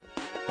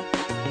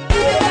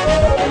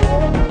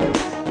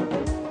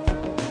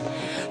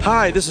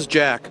Hi, this is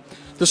Jack.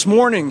 This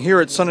morning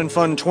here at Sun and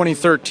Fun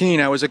 2013,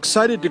 I was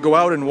excited to go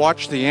out and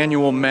watch the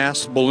annual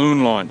masked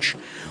balloon launch.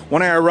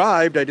 When I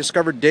arrived, I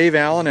discovered Dave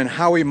Allen and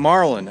Howie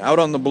Marlin out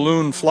on the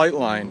balloon flight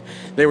line.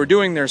 They were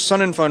doing their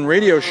Sun and Fun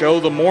radio show,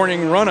 The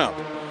Morning Run-Up.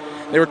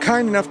 They were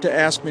kind enough to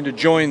ask me to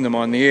join them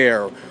on the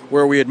air,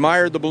 where we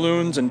admired the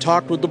balloons and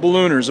talked with the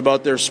ballooners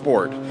about their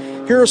sport.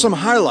 Here are some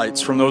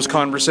highlights from those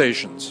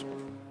conversations.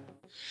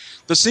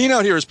 The scene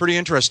out here is pretty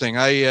interesting.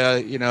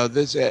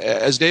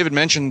 As David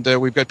mentioned,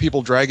 we've got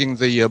people dragging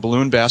the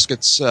balloon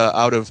baskets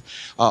out of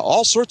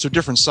all sorts of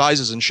different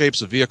sizes and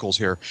shapes of vehicles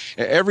here.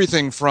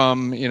 Everything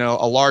from,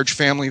 a large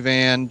family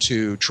van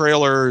to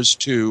trailers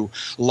to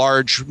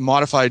large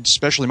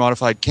specially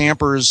modified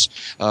campers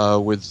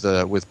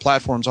with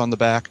platforms on the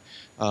back.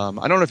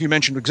 I don't know if you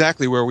mentioned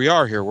exactly where we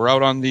are here. We're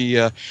out on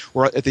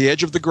we're at the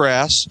edge of the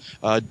grass,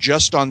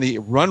 just on the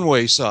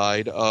runway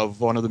side of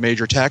one of the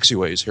major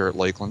taxiways here at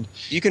Lakeland.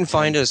 You can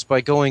find us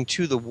by going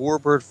to the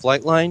Warbird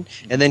flight line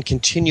and then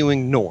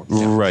continuing north.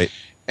 Right.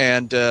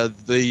 And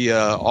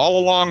all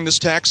along this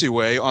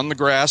taxiway, on the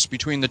grass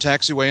between the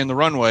taxiway and the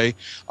runway,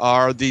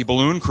 are the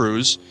balloon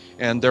crews,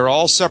 and they're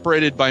all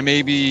separated by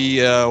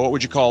maybe what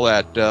would you call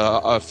that?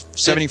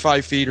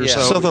 75 feet or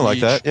so. Something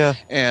like that. Yeah.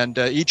 And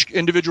each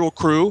individual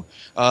crew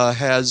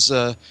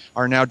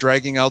are now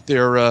dragging out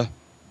their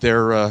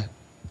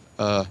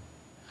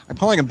I'm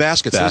calling them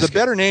baskets. There's a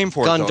better name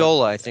for it.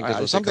 Gondola, I think, is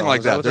what something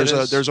like that.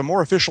 There's a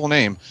more official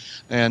name,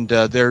 and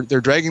they're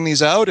dragging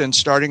these out and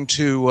starting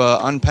to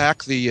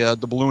unpack the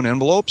balloon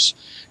envelopes,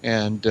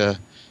 and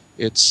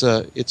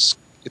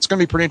it's going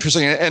to be pretty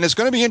interesting, and it's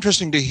going to be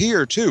interesting to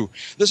hear too.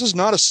 This is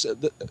not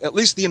at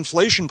least the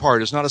inflation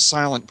part is not a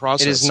silent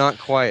process. It is not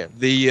quiet.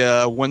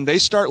 When they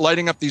start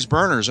lighting up these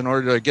burners in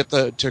order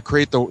to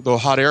create the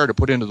hot air to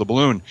put into the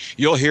balloon,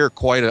 you'll hear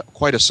quite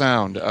a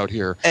sound out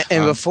here.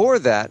 And before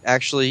that,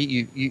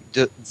 actually,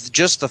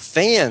 just the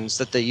fans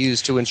that they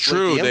use to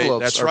inflate the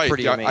envelopes are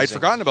pretty amazing. I'd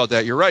forgotten about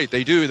that. You're right.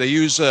 They do. They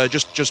use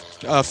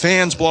just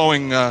fans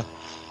blowing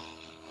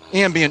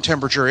ambient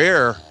temperature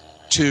air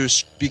to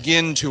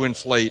begin to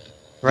inflate.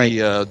 Right.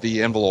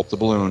 The envelope, the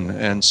balloon,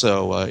 and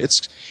so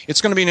it's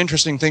going to be an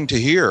interesting thing to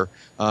hear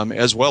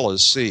as well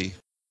as see.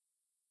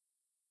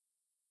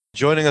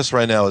 Joining us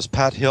right now is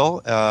Pat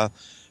Hill.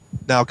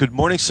 Now, good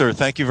morning, sir.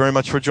 Thank you very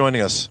much for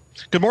joining us.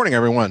 Good morning,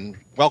 everyone.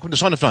 Welcome to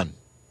Sun and Fun.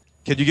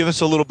 Could you give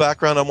us a little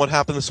background on what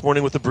happened this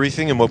morning with the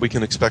briefing and what we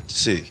can expect to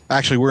see?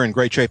 Actually, we're in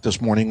great shape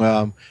this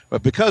morning.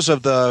 Because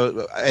of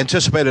the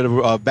anticipated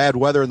bad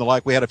weather and the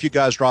like, we had a few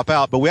guys drop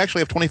out, but we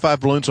actually have 25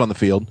 balloons on the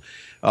field.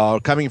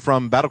 Coming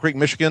from Battle Creek,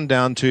 Michigan,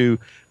 down to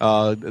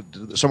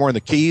somewhere in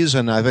the Keys,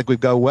 and I think we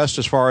go west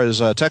as far as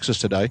Texas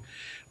today.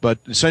 But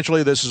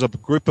essentially, this is a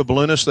group of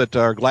balloonists that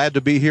are glad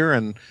to be here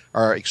and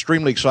are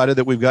extremely excited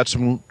that we've got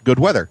some good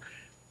weather.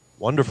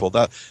 Wonderful.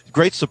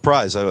 Great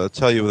surprise. I will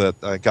tell you that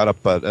I got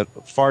up at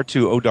far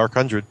too dark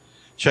 100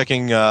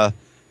 checking the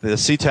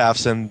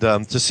CTAFs, and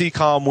to see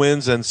calm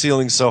winds and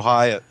ceilings so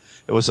high, it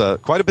was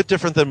quite a bit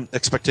different than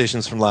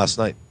expectations from last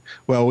night.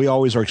 Well, we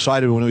always are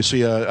excited when we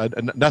see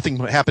nothing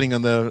happening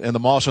in the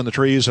moss on the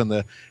trees and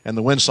the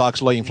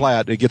windsocks laying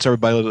flat. It gets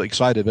everybody a little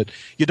excited, but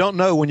you don't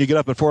know when you get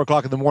up at 4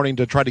 o'clock in the morning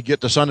to try to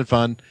get to Sun and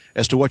Fun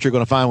as to what you're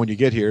going to find when you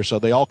get here. So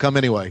they all come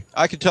anyway.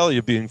 I can tell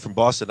you, being from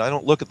Boston, I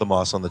don't look at the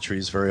moss on the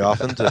trees very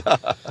often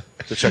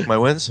to check my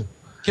winds.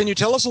 Can you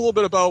tell us a little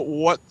bit about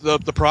what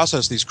the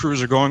process these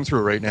crews are going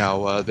through right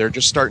now? They're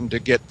just starting to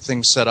get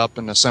things set up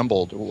and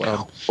assembled.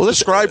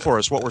 Describe for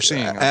us what we're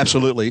seeing.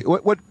 Absolutely.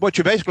 What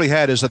you basically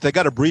had is that they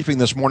got a briefing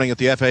this morning at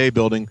the FAA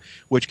building,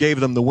 which gave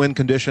them the wind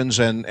conditions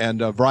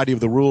and a variety of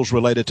the rules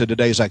related to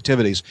today's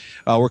activities.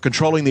 We're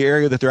controlling the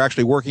area that they're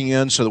actually working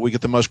in so that we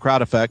get the most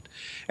crowd effect.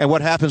 And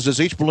what happens is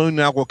each balloon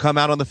now will come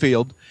out on the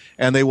field,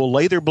 and they will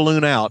lay their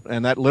balloon out,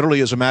 and that literally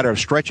is a matter of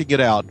stretching it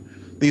out.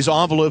 These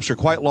envelopes are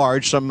quite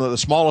large. Some of the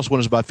smallest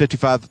one is about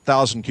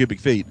 55,000 cubic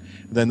feet.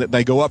 Then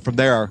they go up from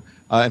there.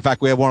 In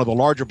fact, we have one of the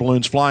larger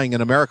balloons flying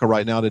in America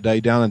right now today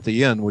down at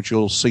the end, which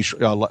you'll see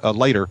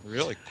later.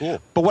 Really cool.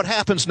 But what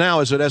happens now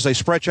is that as they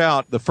stretch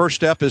out, the first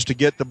step is to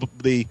get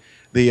the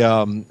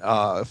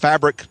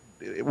fabric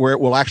where it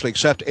will actually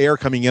accept air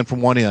coming in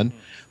from one end.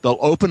 They'll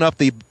open up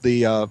the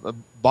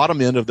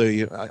bottom end of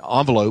the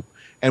envelope,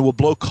 and will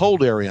blow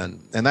cold air in.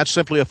 And that's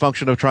simply a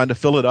function of trying to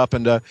fill it up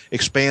and to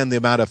expand the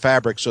amount of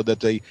fabric so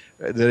that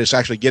it's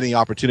actually getting the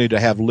opportunity to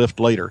have lift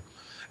later.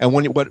 And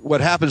what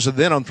happens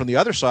then from the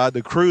other side,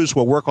 the crews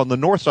will work on the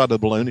north side of the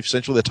balloon,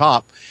 essentially the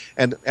top,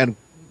 and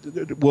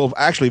will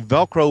actually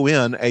Velcro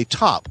in a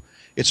top.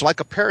 It's like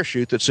a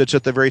parachute that sits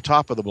at the very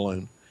top of the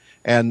balloon.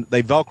 And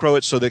they Velcro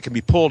it so that it can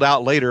be pulled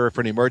out later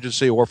for an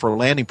emergency or for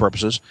landing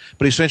purposes.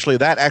 But essentially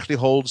that actually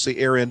holds the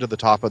air into the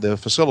top of the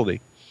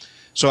facility.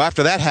 So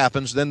after that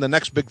happens, then the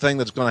next big thing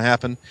that's going to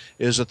happen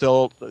is that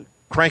they'll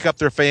crank up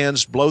their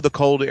fans, blow the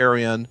cold air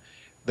in.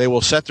 They will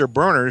set their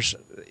burners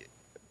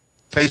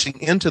facing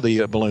into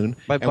the balloon.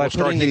 By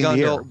putting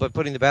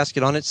the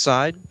basket on its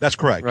side? That's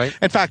correct. Right.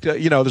 In fact,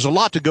 there's a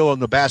lot to go on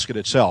the basket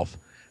itself.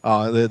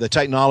 The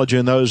technology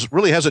in those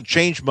really hasn't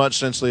changed much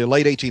since the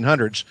late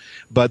 1800s,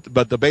 but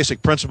the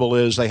basic principle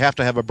is they have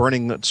to have a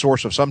burning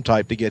source of some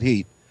type to get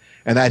heat.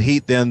 And that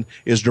heat then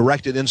is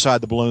directed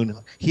inside the balloon,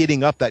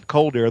 heating up that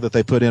cold air that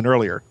they put in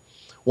earlier.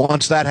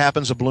 Once that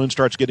happens, the balloon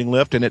starts getting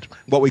lift, and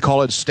what we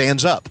call it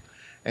stands up.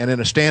 And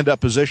in a stand-up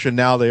position,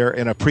 now they're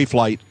in a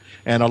pre-flight,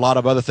 and a lot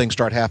of other things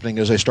start happening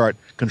as they start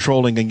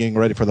controlling and getting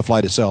ready for the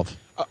flight itself.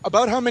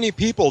 About how many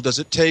people does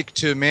it take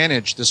to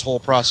manage this whole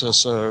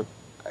process?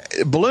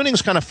 Ballooning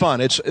is kind of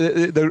fun. It's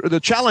the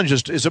challenge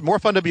is it more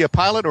fun to be a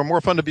pilot or more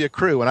fun to be a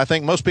crew? And I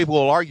think most people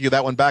will argue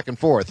that one back and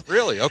forth.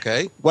 Really?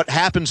 Okay. What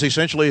happens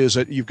essentially is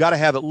that you've got to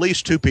have at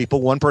least two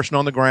people, one person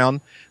on the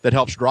ground that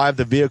helps drive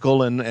the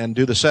vehicle and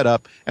do the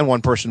setup, and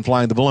one person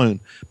flying the balloon.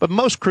 But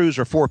most crews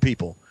are 4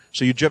 people.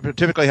 So you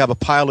typically have a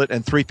pilot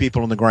and 3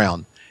 people on the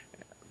ground.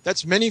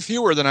 That's many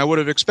fewer than I would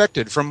have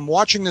expected. From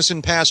watching this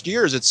in past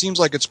years, it seems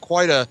like it's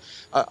quite a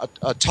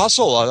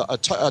tussle,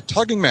 a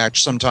tugging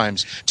match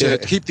sometimes to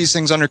keep these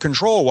things under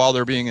control while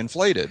they're being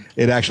inflated.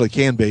 It actually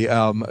can be.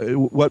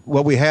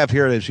 What we have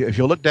here is, if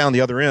you look down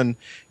the other end,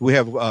 we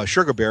have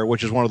Sugar Bear,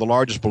 which is one of the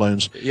largest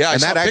balloons. Yeah, I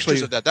saw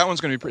pictures of that. That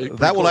one's going to be pretty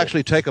That will cool.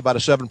 Actually take about a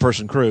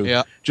 7-person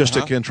crew just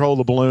to control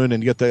the balloon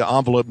and get the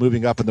envelope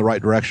moving up in the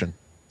right direction.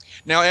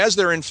 Now, as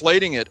they're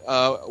inflating it,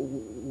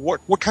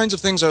 what kinds of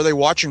things are they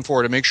watching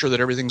for to make sure that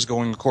everything's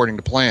going according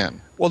to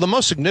plan? Well, the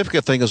most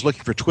significant thing is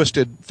looking for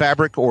twisted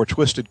fabric or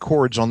twisted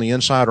cords on the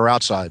inside or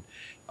outside.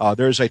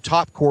 There's a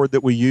top cord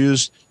that we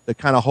use that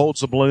kind of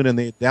holds the balloon in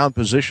the down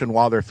position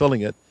while they're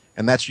filling it,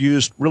 and that's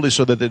used really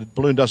so that the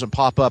balloon doesn't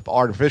pop up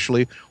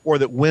artificially or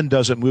that wind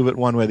doesn't move it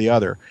one way or the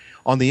other.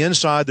 On the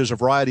inside, there's a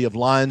variety of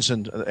lines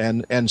and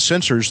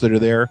sensors that are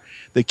there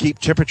that keep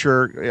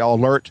temperature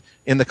alert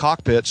in the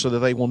cockpit so that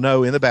they will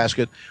know in the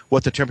basket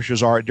what the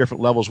temperatures are at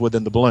different levels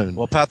within the balloon.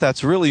 Well, Pat,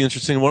 that's really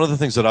interesting. One of the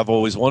things that I've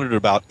always wondered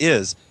about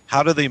is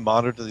how do they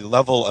monitor the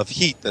level of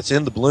heat that's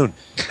in the balloon?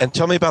 And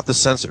tell me about the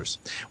sensors.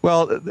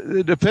 Well,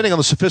 depending on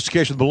the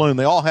sophistication of the balloon,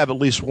 they all have at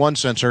least one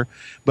sensor,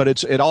 but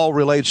it all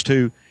relates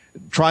to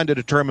trying to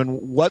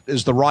determine what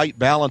is the right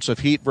balance of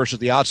heat versus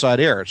the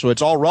outside air. So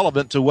it's all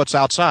relevant to what's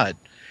outside.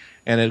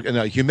 And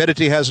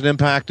humidity has an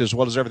impact as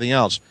well as everything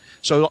else.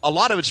 So a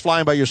lot of it's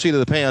flying by your seat of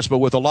the pants, but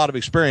with a lot of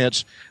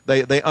experience,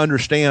 they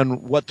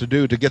understand what to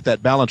do to get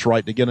that balance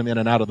right to get them in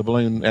and out of the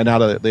balloon and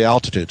out of the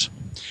altitudes.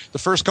 The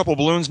first couple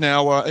balloons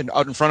now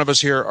out in front of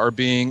us here are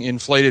being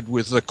inflated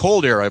with the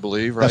cold air, I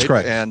believe, right? That's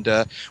correct. And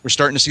we're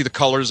starting to see the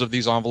colors of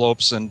these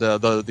envelopes and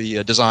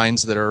the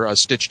designs that are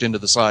stitched into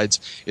the sides.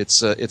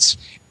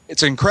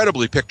 It's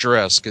incredibly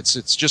picturesque.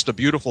 It's just a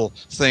beautiful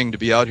thing to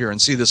be out here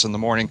and see this in the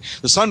morning.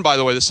 The sun, by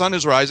the way, the sun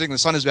is rising. The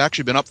sun has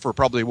actually been up for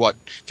probably,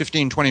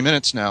 15, 20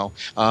 minutes now.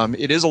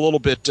 It is a little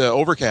bit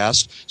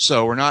overcast,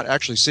 so we're not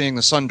actually seeing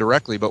the sun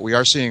directly, but we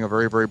are seeing a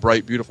very, very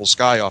bright, beautiful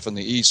sky off in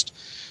the east.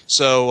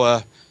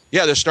 So,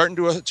 they're starting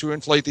to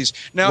inflate these.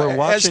 Now,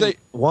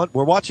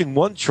 we're watching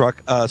one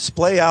truck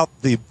splay out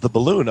the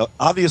balloon.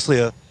 Obviously,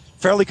 a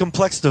fairly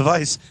complex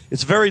device.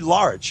 It's very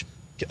large.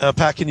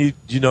 Pat, do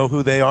you know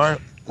who they are?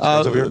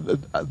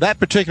 That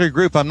particular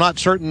group, I'm not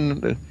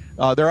certain.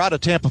 They're out of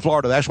Tampa,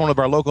 Florida. That's one of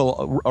our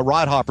local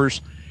ride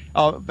hoppers.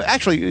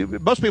 Actually,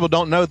 most people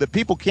don't know that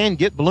people can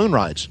get balloon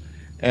rides.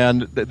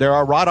 And there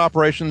are ride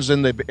operations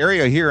in the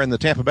area here in the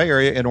Tampa Bay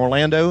area, in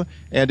Orlando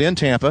and in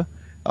Tampa.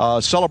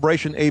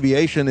 Celebration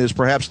Aviation is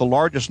perhaps the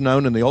largest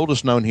known and the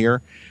oldest known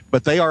here.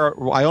 But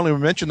I only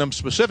mention them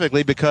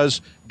specifically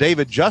because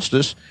David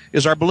Justice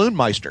is our Balloon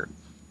Meister.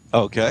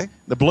 Okay.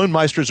 The Balloon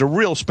Meister is a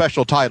real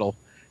special title.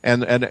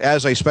 And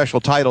as a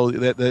special title,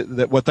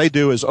 that what they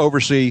do is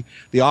oversee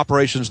the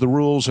operations, the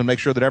rules, and make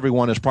sure that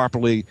everyone is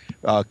properly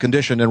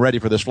conditioned and ready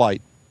for this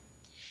flight.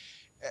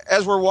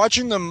 As we're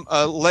watching them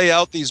lay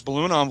out these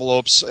balloon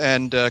envelopes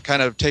and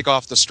kind of take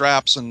off the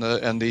straps and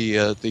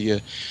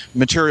the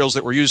materials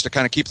that were used to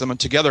kind of keep them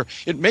together,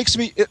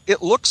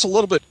 it looks a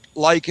little bit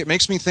like, it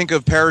makes me think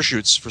of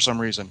parachutes for some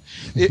reason.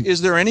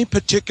 Is there any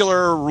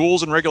particular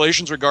rules and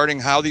regulations regarding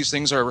how these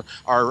things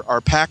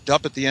are packed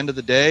up at the end of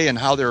the day and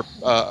how they're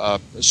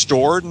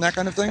stored and that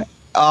kind of thing?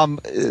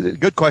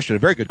 Good question. A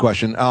very good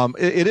question.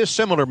 It is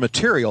similar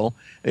material.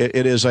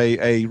 It is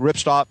a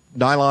ripstop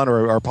nylon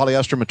or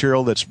polyester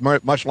material that's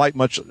much like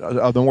much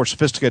of the more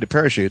sophisticated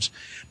parachutes.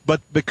 But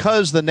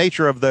because the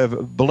nature of the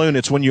balloon,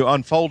 it's when you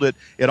unfold it,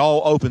 it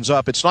all opens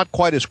up. It's not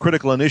quite as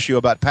critical an issue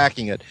about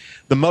packing it.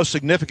 The most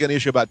significant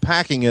issue about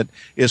packing it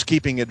is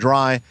keeping it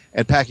dry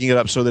and packing it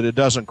up so that it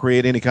doesn't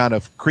create any kind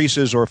of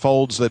creases or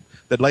folds that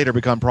later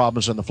become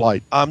problems in the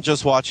flight. I'm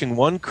just watching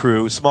one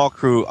small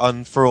crew,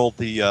 unfurl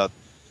the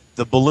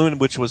balloon,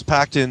 which was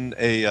packed in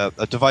a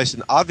device,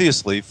 and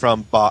obviously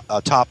from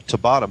top to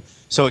bottom.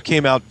 So it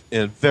came out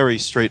in a very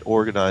straight,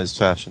 organized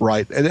fashion.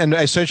 Right. And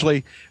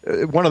essentially,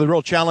 one of the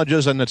real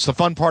challenges, and it's the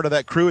fun part of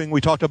that crewing we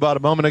talked about a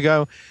moment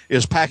ago,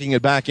 is packing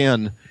it back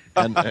in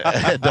and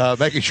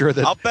making sure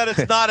that... I'll bet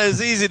it's not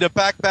as easy to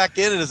pack back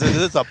in as it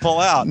is to pull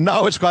out.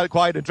 No, it's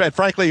quite. And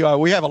frankly,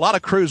 we have a lot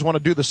of crews want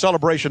to do the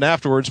celebration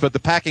afterwards, but the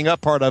packing up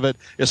part of it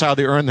is how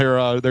they earn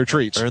their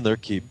treats. Earn their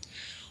keep.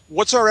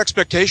 What's our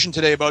expectation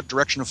today about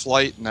direction of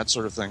flight and that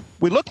sort of thing?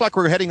 We look like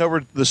we're heading over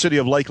to the city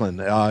of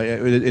Lakeland.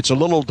 It's a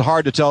little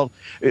hard to tell.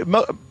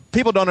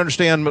 People don't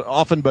understand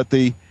often, but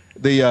the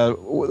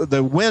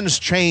winds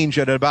change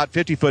at about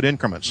 50-foot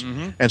increments.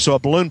 Mm-hmm. And so a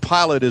balloon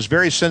pilot is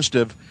very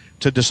sensitive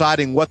to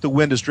deciding what the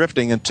wind is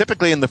drifting. And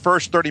typically in the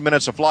first 30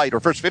 minutes of flight or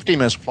first 15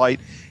 minutes of flight,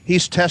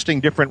 he's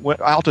testing different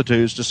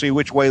altitudes to see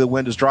which way the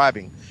wind is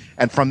driving.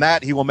 And from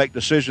that, he will make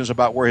decisions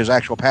about where his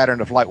actual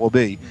pattern of flight will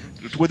be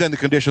within the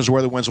conditions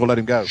where the winds will let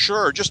him go.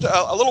 Sure. Just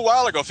a little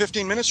while ago,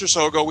 15 minutes or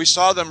so ago, we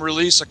saw them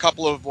release a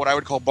couple of what I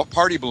would call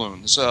party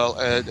balloons.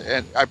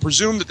 And I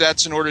presume that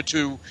that's in order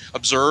to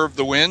observe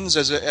the winds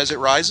as it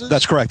rises?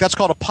 That's correct. That's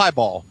called a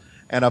pieball.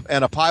 And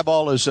a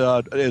pieball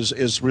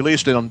is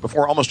released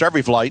before almost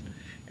every flight.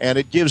 And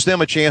it gives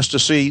them a chance to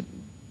see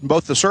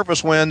both the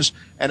surface winds,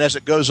 and as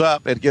it goes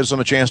up, it gives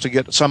them a chance to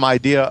get some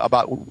idea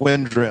about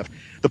wind drift.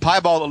 The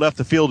pieball that left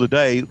the field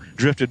today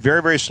drifted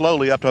very, very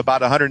slowly up to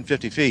about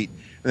 150 feet.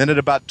 And then at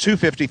about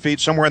 250 feet,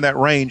 somewhere in that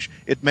range,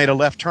 it made a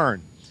left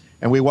turn.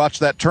 And we watched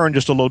that turn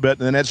just a little bit,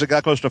 and then as it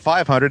got close to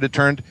 500, it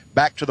turned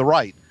back to the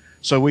right.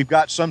 So we've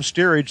got some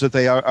steerage that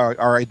they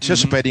are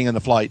anticipating in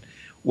the flight.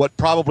 What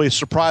probably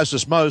surprised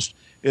us most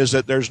is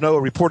that there's no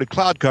reported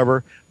cloud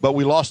cover, but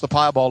we lost the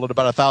pieball at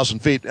about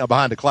 1,000 feet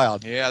behind a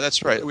cloud. Yeah,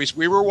 that's right.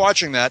 We were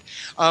watching that.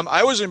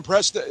 I was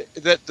impressed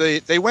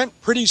that they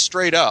went pretty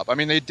straight up. I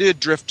mean, they did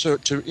drift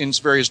to in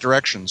various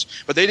directions,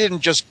 but they didn't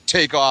just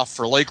take off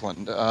for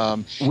Lakeland.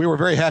 We were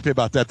very happy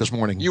about that this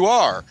morning. You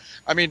are.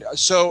 I mean,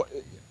 so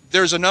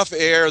there's enough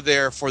air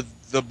there for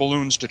the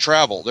balloons to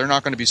travel. They're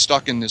not going to be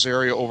stuck in this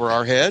area over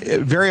our head?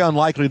 Very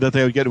unlikely that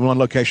they would get in one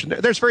location.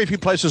 There's very few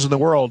places in the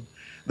world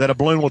that a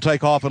balloon will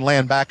take off and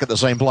land back at the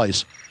same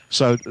place.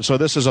 So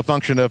this is a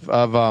function of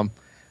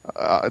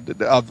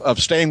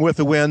staying with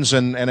the winds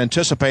and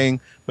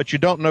anticipating, but you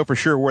don't know for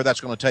sure where that's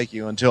going to take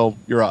you until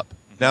you're up.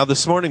 Now,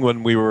 this morning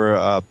when we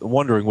were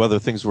wondering whether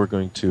things were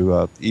going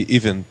to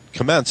even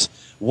commence,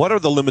 what are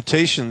the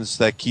limitations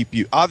that keep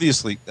you?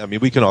 Obviously, I mean,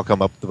 we can all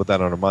come up with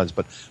that on our minds,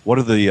 but what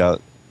are the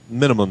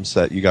minimums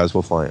that you guys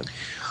will fly in?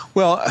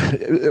 Well,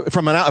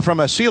 from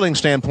a ceiling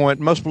standpoint,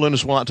 most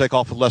balloonists will not take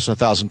off with less than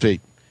 1,000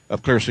 feet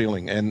of clear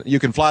ceiling. And you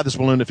can fly this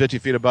balloon to 50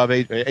 feet above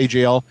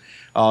AGL.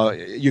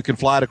 You can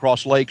fly it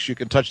across lakes. You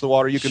can touch the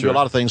water. You can do a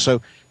lot of things.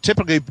 So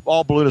typically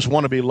all balloonists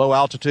want to be low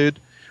altitude.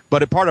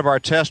 But a part of our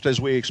test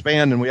as we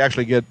expand and we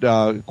actually get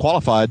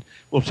qualified,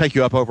 we'll take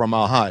you up over a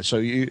mile high.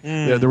 So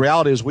the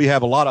reality is we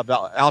have a lot of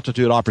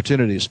altitude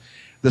opportunities.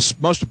 The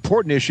most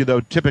important issue, though,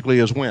 typically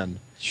is wind.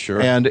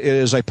 Sure. And it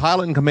is a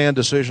pilot and command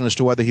decision as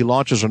to whether he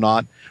launches or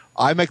not.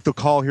 I make the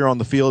call here on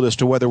the field as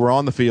to whether we're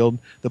on the field.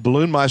 The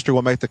balloon meister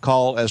will make the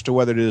call as to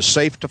whether it is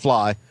safe to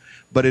fly,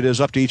 but it is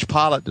up to each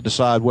pilot to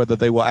decide whether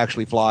they will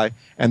actually fly,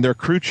 and their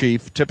crew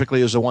chief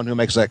typically is the one who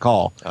makes that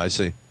call. I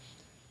see.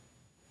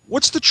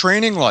 What's the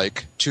training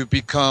like to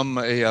become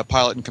a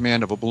pilot in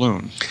command of a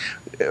balloon?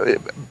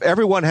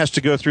 Everyone has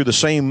to go through the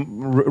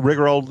same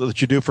rigmarole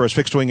that you do for a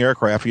fixed-wing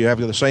aircraft. You have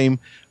the same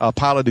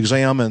pilot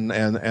exam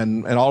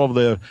and all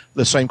of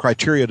the same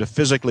criteria to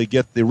physically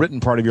get the written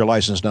part of your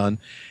license done.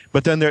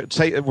 But then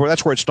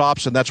that's where it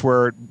stops, and that's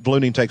where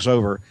ballooning takes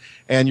over.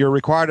 And you're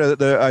required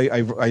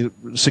a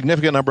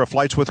significant number of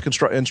flights with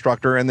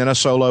instructor, and then a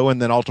solo, and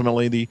then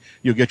ultimately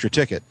you'll get your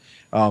ticket.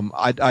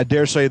 I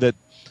dare say that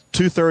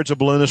 2/3 of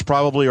balloonists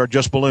probably are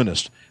just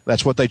balloonists.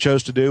 That's what they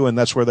chose to do, and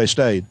that's where they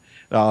stayed.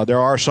 There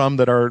are some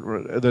that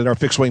are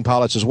fixed-wing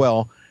pilots as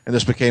well, and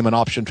this became an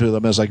option to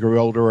them as they grew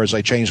older or as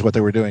they changed what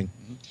they were doing.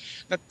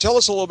 Now, tell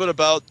us a little bit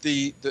about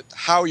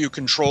how you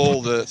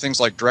control the things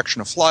like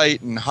direction of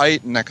flight and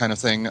height and that kind of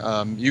thing.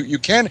 You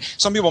can.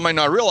 Some people might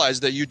not realize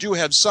that you do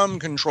have some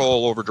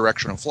control over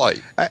direction of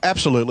flight.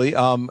 Absolutely. We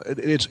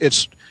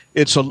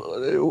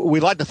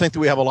like to think that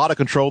we have a lot of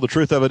control. The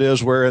truth of it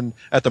is we're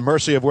at the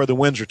mercy of where the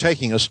winds are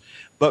taking us.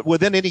 But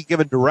within any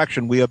given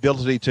direction, we have the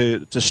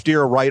ability to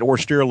steer right or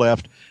steer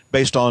left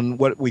based on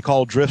what we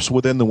call drifts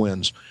within the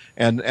winds.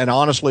 And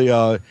honestly,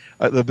 the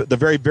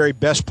very, very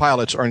best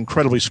pilots are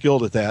incredibly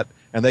skilled at that,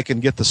 and they can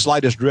get the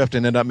slightest drift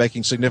and end up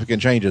making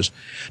significant changes.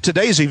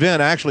 Today's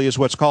event actually is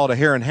what's called a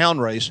hare and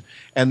hound race,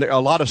 and a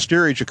lot of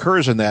steerage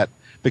occurs in that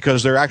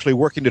because they're actually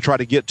working to try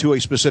to get to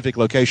a specific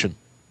location.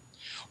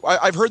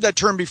 I've heard that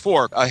term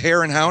before, a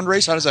hare and hound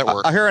race. How does that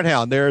work? A hare and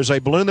hound. There's a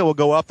balloon that will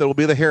go up that will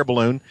be the hare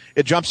balloon.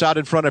 It jumps out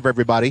in front of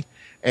everybody,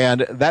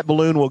 and that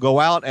balloon will go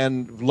out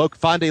and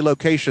find a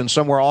location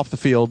somewhere off the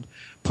field,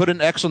 put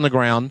an X on the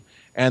ground,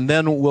 and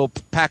then will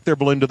pack their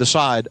balloon to the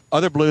side.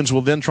 Other balloons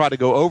will then try to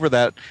go over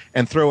that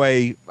and throw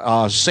a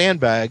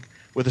sandbag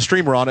with a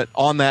streamer on it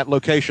on that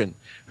location.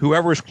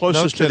 Whoever is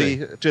closest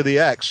to the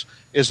X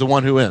is the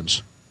one who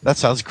wins. That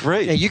sounds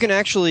great. Yeah, you can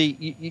actually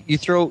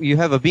you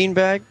have a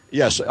beanbag.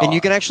 Yes, and you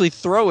can actually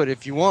throw it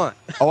if you want.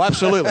 Oh,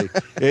 absolutely.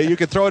 You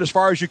can throw it as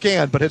far as you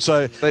can, but it's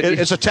a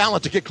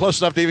talent to get close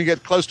enough to even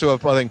get close to a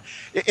thing.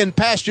 In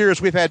past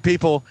years, we've had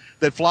people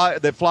that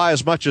fly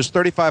as much as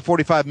 35,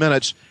 45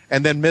 minutes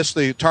and then miss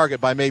the target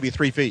by maybe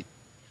 3 feet.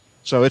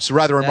 So it's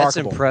rather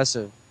remarkable. That's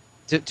impressive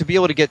to be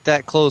able to get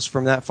that close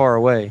from that far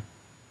away.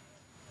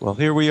 Well,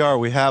 here we are.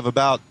 We have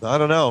about, I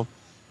don't know,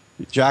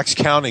 Jack's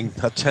counting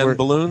 10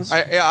 balloons.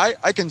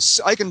 I can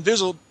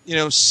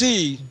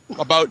see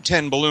about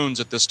 10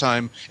 balloons at this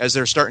time as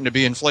they're starting to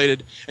be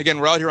inflated. Again,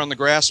 we're out here on the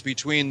grass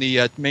between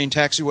the main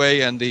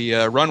taxiway and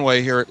the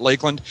runway here at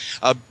Lakeland.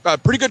 A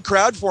pretty good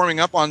crowd forming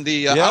up on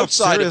the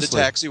outside of the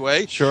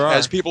taxiway. Sure are.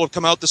 As people have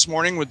come out this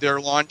morning with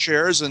their lawn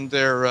chairs and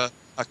their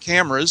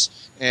cameras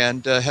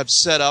and have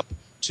set up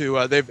to.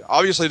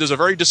 Obviously, there's a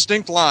very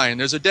distinct line.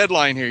 There's a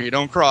deadline here you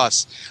don't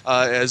cross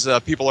as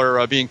people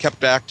are being kept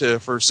back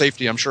for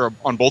safety, I'm sure,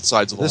 on both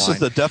sides of the line. This is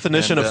the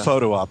definition of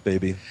photo op,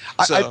 baby.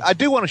 I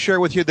do want to share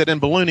with you that in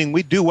ballooning,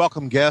 we do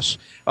welcome guests.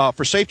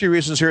 For safety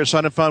reasons here at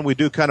Sun and Fun, we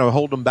do kind of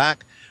hold them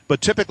back. But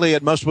typically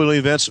at most balloon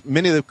events,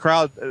 many of the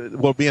crowd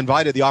will be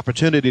invited the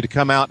opportunity to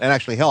come out and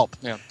actually help.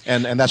 Yeah.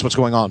 And that's what's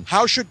going on.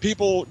 How should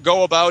people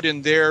go about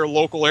in their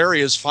local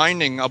areas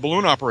finding a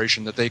balloon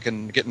operation that they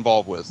can get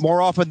involved with?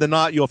 More often than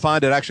not, you'll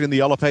find it actually in the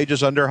yellow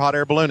pages under hot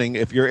air ballooning.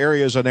 If your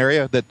area is an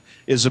area that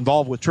is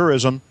involved with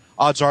tourism,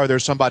 odds are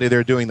there's somebody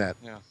there doing that.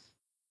 Yeah.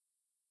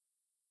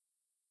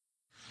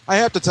 I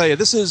have to tell you,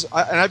 this is,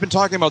 and I've been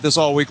talking about this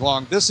all week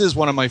long, this is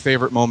one of my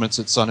favorite moments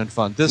at Sun and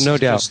Fun. This is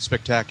just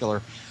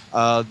spectacular.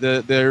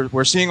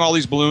 We're seeing all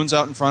these balloons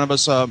out in front of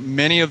us.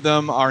 Many of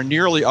them are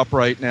nearly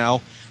upright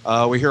now.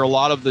 We hear a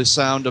lot of the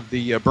sound of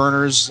the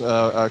burners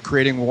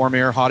creating warm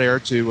air, hot air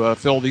to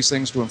fill these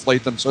things, to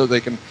inflate them so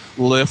they can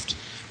lift.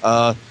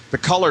 The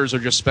colors are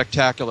just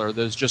spectacular.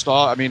 There's just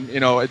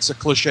it's a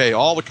cliche,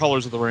 all the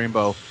colors of the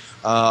rainbow.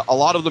 A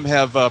lot of them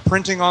have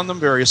printing on them,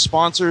 various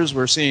sponsors.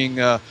 We're seeing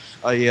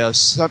a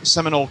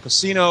Seminole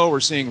Casino.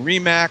 We're seeing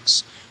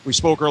Remax. We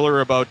spoke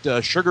earlier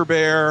about Sugar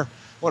Bear.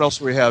 What else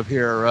do we have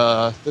here?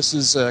 This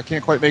is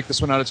can't quite make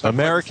this one out. It's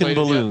American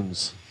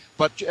balloons.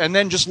 And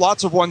then just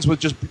lots of ones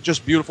with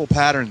just beautiful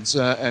patterns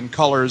and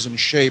colors and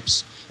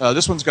shapes.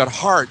 This one's got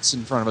hearts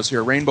in front of us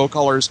here, rainbow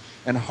colors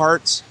and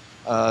hearts.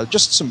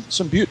 Just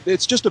some beauty.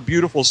 It's just a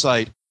beautiful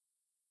sight.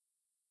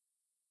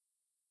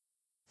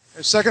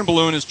 The second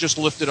balloon is just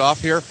lifted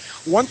off here.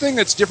 One thing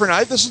that's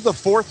different, this is the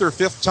fourth or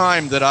fifth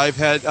time that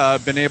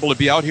I've been able to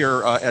be out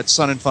here at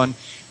Sun and Fun.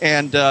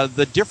 And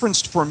the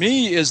difference for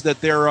me is that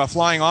they're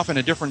flying off in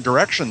a different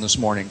direction this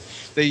morning.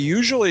 They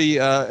usually,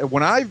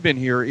 when I've been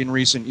here in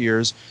recent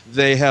years,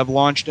 they have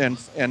launched and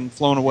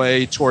flown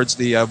away towards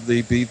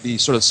the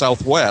sort of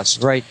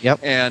southwest. Right.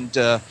 Yep. And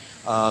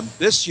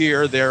this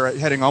year they're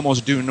heading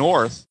almost due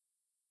north.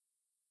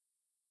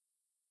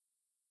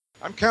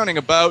 I'm counting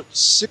about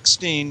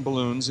 16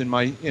 balloons in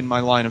my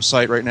line of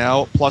sight right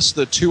now, plus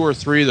the 2 or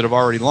 3 that have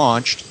already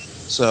launched.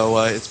 So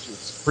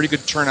it's a pretty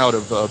good turnout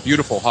of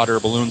beautiful hot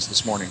air balloons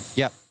this morning.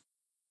 Yep.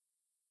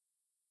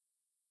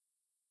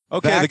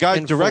 Okay, Back the guy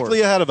directly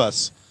ahead of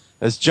us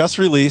has just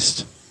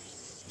released.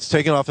 He's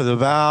taken off at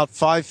about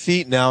 5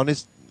 feet now, and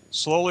he's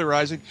slowly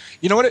rising.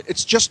 You know what?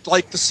 It's just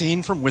like the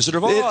scene from Wizard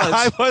of Oz.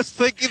 I was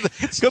thinking,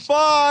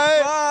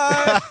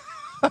 goodbye.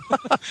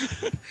 Bye.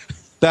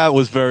 That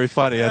was very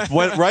funny. It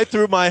went right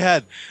through my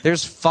head.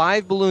 There's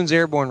 5 balloons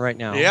airborne right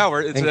now.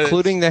 Yeah,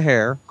 including the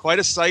hare. Quite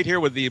a sight here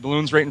with the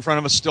balloons right in front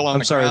of us still on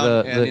the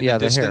ground. And in the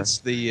distance,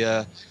 the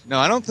hare. No,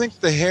 I don't think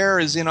the hare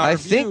is in our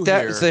view. I think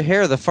that's the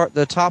hare,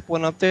 the top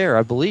one up there,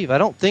 I believe. I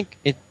don't think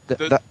it.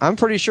 I'm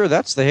pretty sure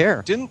that's the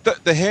hare. Didn't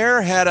the hare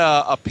had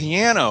a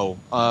piano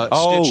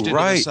stitched into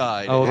the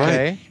side? Oh,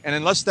 okay. And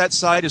unless that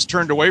side is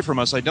turned away from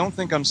us, I don't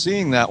think I'm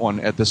seeing that one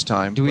at this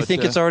time. Do we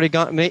think it's already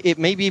gone? It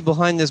may be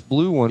behind this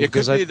blue one. It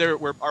could be there.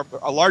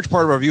 A large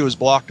part of our view is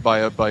blocked by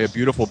a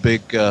beautiful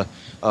big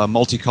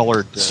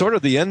multicolored. Sort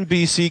of the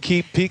NBC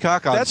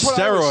peacock on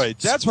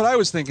steroids. That's what I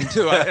was thinking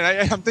too.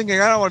 I'm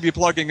thinking I don't want to be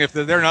plugging if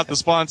they're not the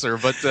sponsor,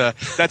 but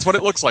that's what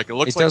it looks like. It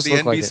looks like the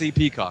NBC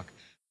peacock.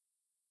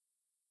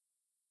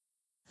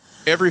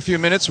 Every few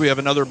minutes, we have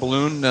another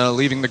balloon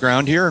leaving the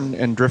ground here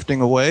and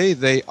drifting away.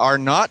 They are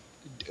not,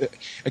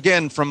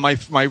 again, from my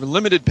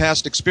limited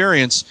past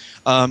experience,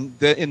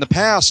 in the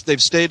past,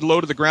 they've stayed low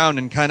to the ground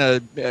and kind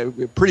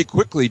of pretty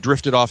quickly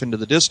drifted off into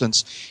the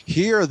distance.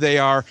 Here they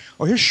are.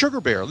 Oh, here's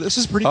Sugar Bear. This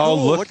is pretty cool.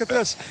 Look at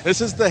this.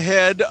 This is the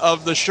head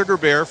of the Sugar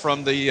Bear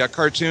from the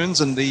cartoons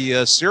and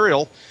the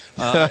cereal.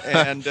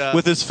 And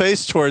with his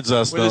face towards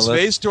us,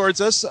 face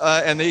towards us,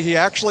 and he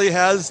actually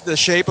has the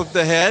shape of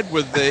the head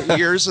with the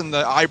ears and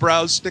the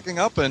eyebrows sticking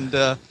up, and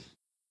there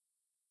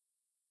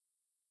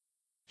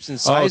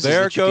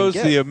goes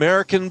the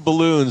American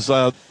balloons.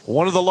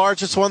 One of the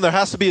largest one. There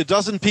has to be a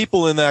dozen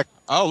people in that.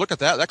 Oh, look at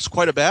that! That's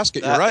quite a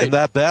basket. You're right. In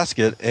that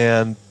basket,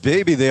 and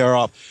baby, they are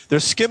off. They're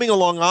skimming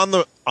along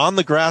on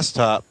the grass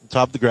top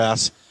of the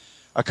grass.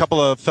 A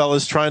couple of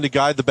fellas trying to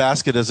guide the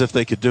basket as if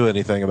they could do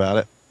anything about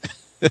it.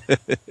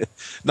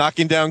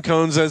 Knocking down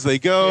cones as they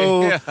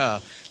go. Yeah,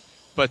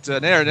 but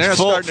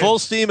they're full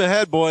steam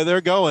ahead, boy.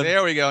 They're going.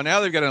 There we go. Now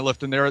they've got a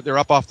lift, and they're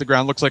up off the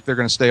ground. Looks like they're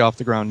going to stay off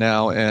the ground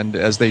now, and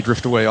as they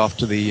drift away off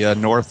to the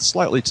north,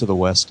 slightly to the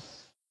west.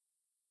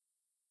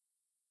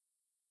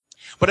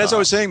 But as I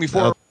was saying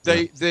before.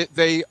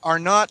 They are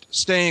not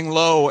staying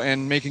low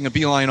and making a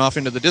beeline off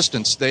into the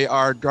distance. They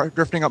are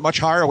drifting up much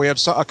higher. We have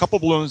a couple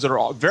balloons that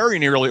are very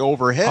nearly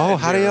overhead. Oh,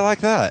 how do you like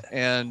that?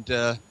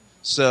 And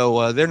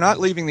so they're not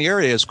leaving the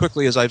area as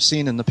quickly as I've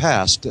seen in the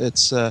past.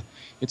 It's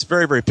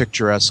very, very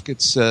picturesque.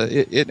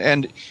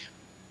 And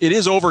it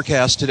is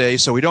overcast today,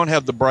 so we don't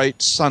have the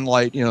bright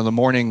sunlight, the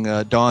morning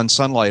dawn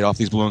sunlight off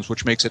these balloons,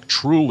 which makes it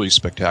truly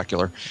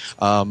spectacular.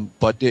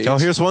 But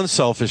here's one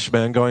selfish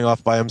man going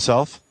off by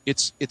himself.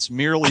 It's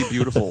merely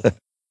beautiful.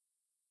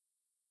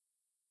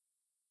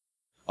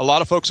 A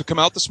lot of folks have come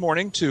out this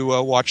morning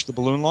to watch the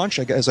balloon launch.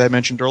 As I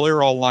mentioned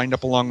earlier, all lined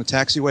up along the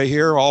taxiway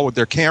here, all with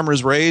their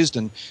cameras raised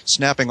and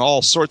snapping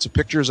all sorts of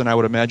pictures, and I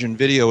would imagine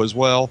video as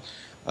well.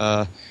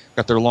 Got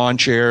their lawn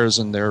chairs,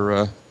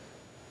 and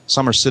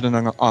some are sitting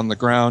on the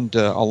ground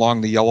along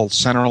the yellow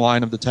center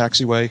line of the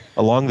taxiway.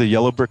 Along the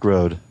yellow brick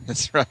road.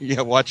 That's right,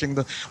 yeah, watching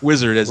the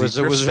wizard as he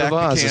drifts back to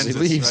Kansas, as he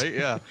leaves. Right?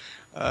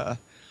 Yeah.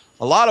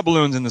 A lot of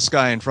balloons in the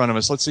sky in front of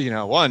us. Let's see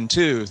now. 1,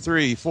 2,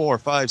 3, 4,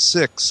 5,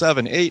 6,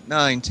 7, 8,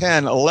 9,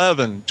 10,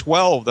 11,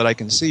 12 that I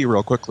can see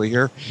real quickly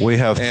here. We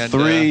have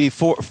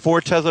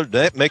four tethered.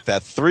 Make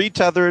that 3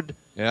 tethered.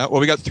 Yeah, well,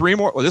 we got 3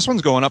 more. Well, this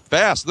one's going up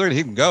fast. Look,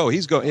 he can go.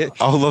 He's going.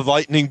 Oh, the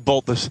lightning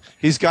bolt.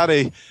 He's got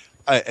a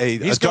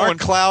dark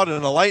cloud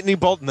and a lightning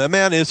bolt, and the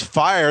man is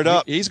fired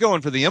up. He's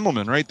going for the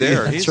Immelman right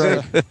there.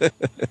 Yeah, that's right.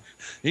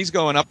 He's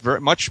going up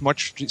very much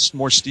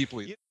more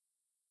steeply.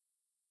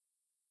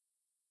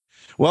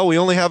 Well, we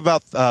only have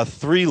about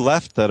 3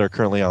 left that are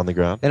currently on the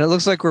ground, and it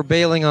looks like we're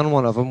bailing on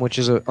one of them, which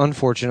is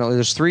unfortunately.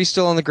 There's 3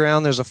 still on the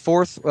ground. There's a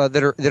 4th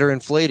that are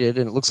inflated,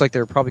 and it looks like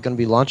they're probably going to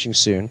be launching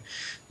soon.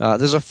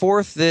 There's a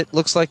 4th that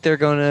looks like they're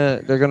going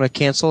to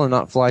cancel and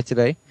not fly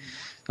today.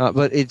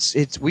 But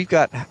we've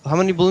got, how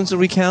many balloons did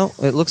we count?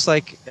 It looks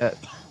like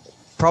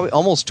probably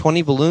almost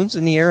 20 balloons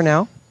in the air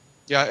now.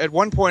 Yeah, at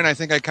one point I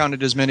think I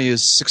counted as many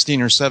as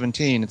 16 or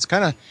 17. It's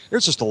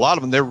there's just a lot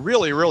of them. They're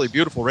really, really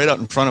beautiful right out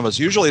in front of us.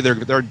 Usually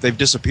they've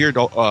disappeared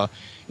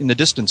in the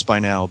distance by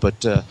now,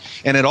 but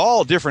and at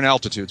all different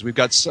altitudes. We've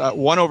got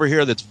one over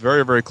here that's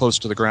very, very close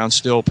to the ground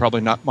still, probably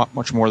not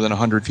much more than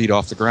 100 feet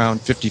off the ground,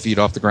 50 feet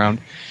off the ground.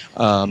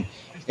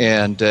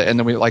 And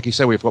then we, like you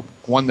said, we've got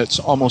one that's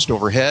almost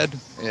overhead,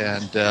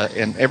 and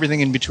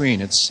everything in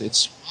between.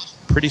 It's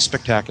pretty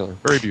spectacular,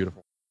 very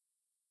beautiful.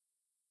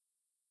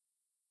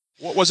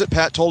 What was it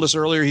Pat told us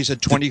earlier? He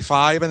said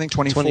 25, I think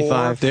 24.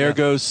 25. There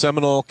goes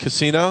Seminole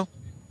Casino.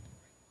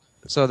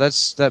 So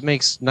that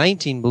makes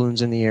 19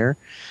 balloons in the air,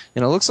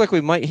 and it looks like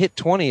we might hit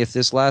 20 if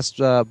this last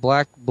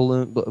black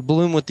balloon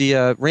with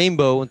the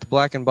rainbow with the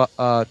black and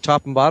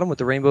top and bottom with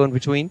the rainbow in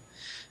between.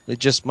 It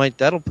just might.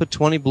 That'll put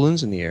 20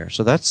 balloons in the air.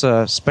 So that's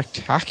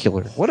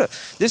spectacular.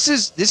 This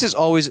is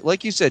always,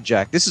 like you said,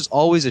 Jack. This is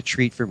always a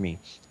treat for me.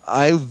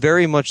 I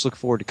very much look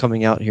forward to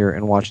coming out here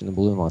and watching the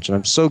balloon launch, and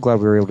I'm so glad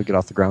we were able to get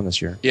off the ground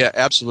this year. Yeah,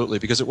 absolutely,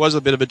 because it was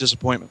a bit of a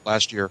disappointment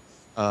last year.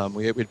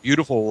 We had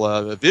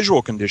beautiful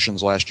visual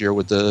conditions last year.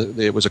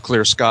 It was a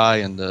clear sky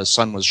and the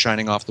sun was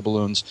shining off the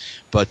balloons,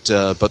 but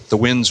the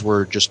winds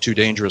were just too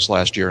dangerous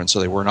last year, and so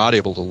they were not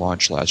able to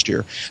launch last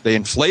year. They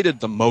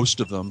inflated most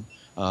of them.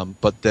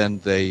 But then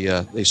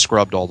they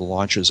scrubbed all the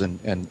launches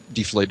and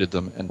deflated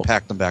them and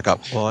packed them back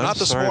up. Well, not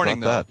this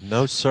morning, though.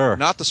 No, sir.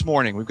 Not this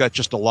morning. We've got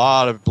just a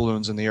lot of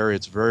balloons in the area.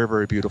 It's very,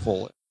 very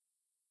beautiful.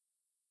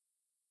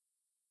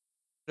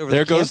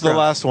 There goes the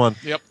last one.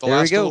 Yep,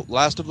 the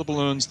last of the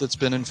balloons that's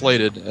been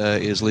inflated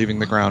is leaving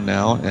the ground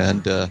now,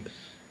 and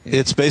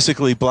it's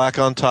basically black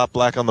on top,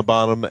 black on the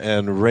bottom,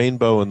 and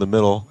rainbow in the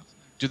middle.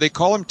 Do they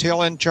call him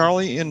Tail End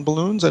Charlie in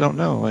balloons? I don't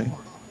know.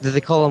 Did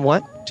they call him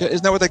what?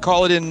 Isn't that what they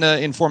call it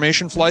in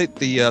formation flight?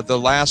 The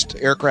last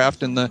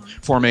aircraft in the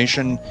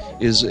formation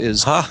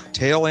is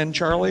Tail End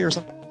Charlie or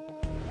something?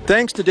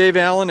 Thanks to Dave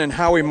Allen and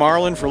Howie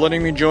Marlin for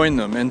letting me join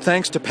them, and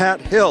thanks to Pat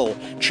Hill,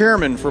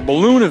 chairman for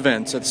balloon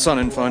events at Sun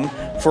and Fun,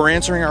 for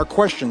answering our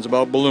questions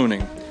about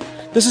ballooning.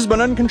 This has been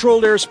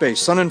Uncontrolled Airspace,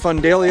 Sun and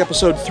Fun Daily,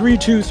 episode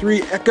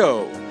 323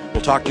 Echo.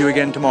 We'll talk to you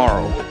again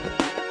tomorrow.